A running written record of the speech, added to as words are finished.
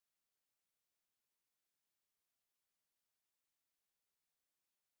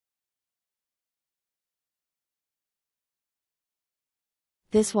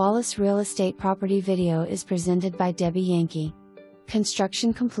This Wallace Real Estate property video is presented by Debbie Yankee.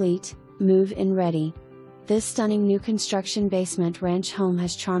 Construction complete, move-in ready. This stunning new construction basement ranch home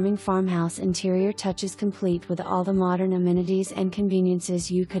has charming farmhouse interior touches complete with all the modern amenities and conveniences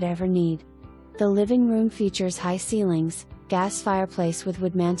you could ever need. The living room features high ceilings, gas fireplace with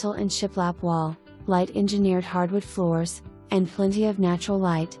wood mantle and shiplap wall, light engineered hardwood floors, and plenty of natural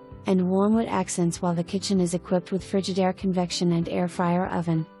light and warm wood accents, while the kitchen is equipped with Frigidaire convection and air fryer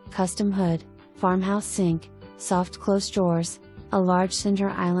oven, custom hood, farmhouse sink, soft close drawers, a large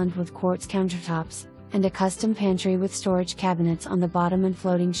center island with quartz countertops, and a custom pantry with storage cabinets on the bottom and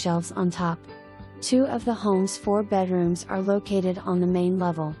floating shelves on top. 2 of the home's 4 bedrooms are located on the main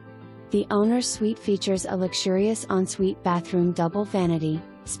level. The owner's suite features a luxurious ensuite bathroom, double vanity,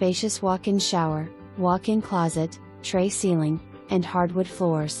 spacious walk-in shower, walk-in closet, tray ceiling, and hardwood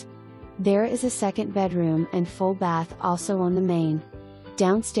floors. There is a second bedroom and full bath also on the main.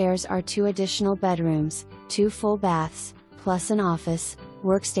 Downstairs are 2 additional bedrooms, 2 full baths, plus an office,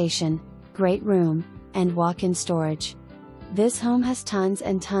 workstation, great room, and walk-in storage. This home has tons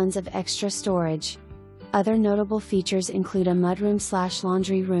and tons of extra storage. Other notable features include a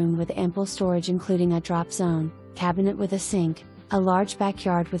mudroom/laundry room with ample storage including a drop zone, cabinet with a sink, a large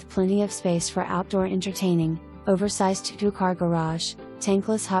backyard with plenty of space for outdoor entertaining, oversized 2-car garage,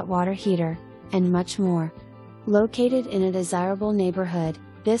 tankless hot water heater, and much more. Located in a desirable neighborhood,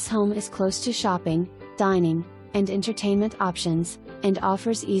 this home is close to shopping, dining, and entertainment options, and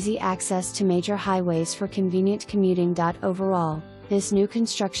offers easy access to major highways for convenient commuting. Overall, this new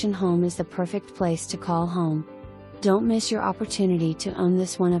construction home is the perfect place to call home. Don't miss your opportunity to own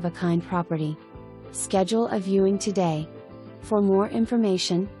this one-of-a-kind property. Schedule a viewing today. For more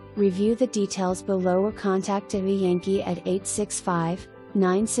information, review the details below or contact Debbie Yankee at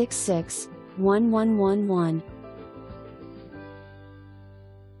 865-966-1111.